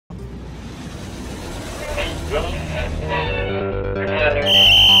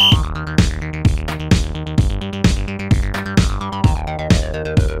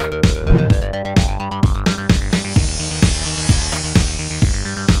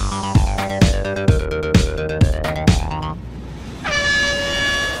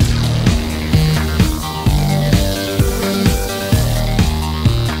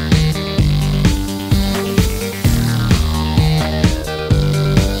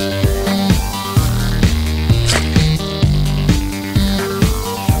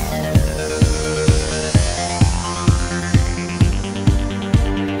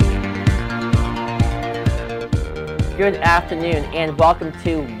Good afternoon and welcome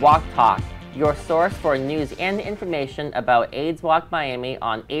to Walk Talk, your source for news and information about AIDS Walk Miami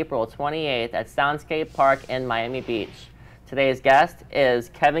on April 28th at SoundScape Park in Miami Beach. Today's guest is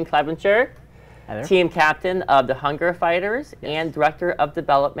Kevin Clevenger, team captain of the Hunger Fighters and director of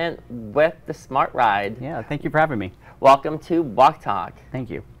development with the Smart Ride. Yeah, thank you for having me. Welcome to Walk Talk. Thank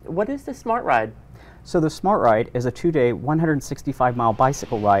you. What is the Smart Ride? So the Smart Ride is a 2-day, 165-mile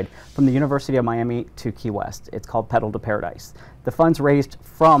bicycle ride from the University of Miami to Key West. It's called Pedal to Paradise. The funds raised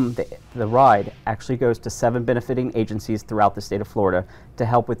from the ride actually goes to 7 benefiting agencies throughout the state of Florida to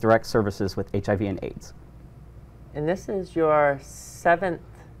help with direct services with HIV and AIDS. And this is your 7th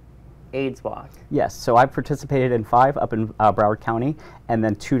AIDS Walk. Yes, so I participated in 5 up in Broward County and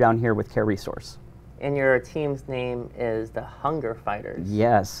then 2 down here with Care Resource. And your team's name is the Hunger Fighters.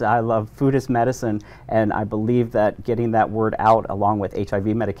 Yes, I love food as medicine, and I believe that getting that word out along with HIV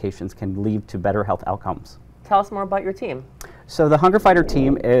medications can lead to better health outcomes. Tell us more about your team. So the Hunger Fighter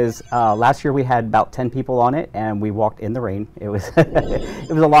team is, last year we had about 10 people on it, and we walked in the rain. It was, it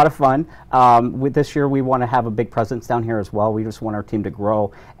was a lot of fun. With this year we want to have a big presence down here as well. We just want our team to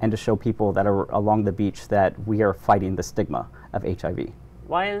grow and to show people that are along the beach that we are fighting the stigma of HIV.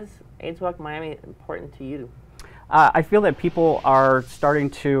 Why is AIDS Walk Miami important to you? I feel that people are starting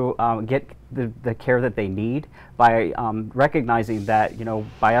to get the care that they need by recognizing that, you know,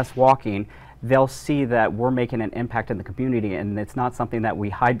 by us walking, they'll see that we're making an impact in the community, and it's not something that we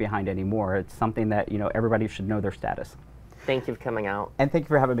hide behind anymore. It's something that, you know, everybody should know their status. Thank you for coming out. And thank you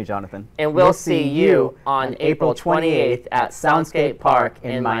for having me, Jonathan. And we'll see you on April 28th at SoundScape Park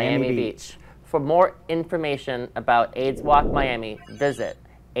in Miami Beach. For more information about AIDS Walk Miami, visit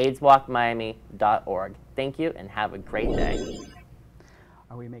AIDSWalkMiami.org. Thank you and have a great day.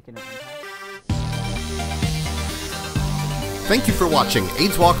 Are we making an impact? Thank you for watching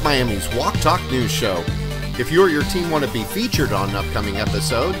AIDS Walk Miami's Walk Talk News Show. If you or your team want to be featured on an upcoming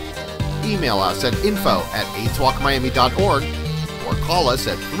episode, email us at info@AIDSWalkMiami.org or call us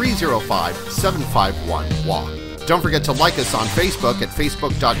at 305-751-WALK. Don't forget to like us on Facebook at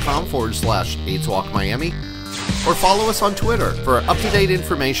facebook.com/AIDS Walk Miami or follow us on Twitter for up-to-date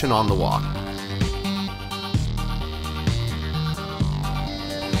information on the walk.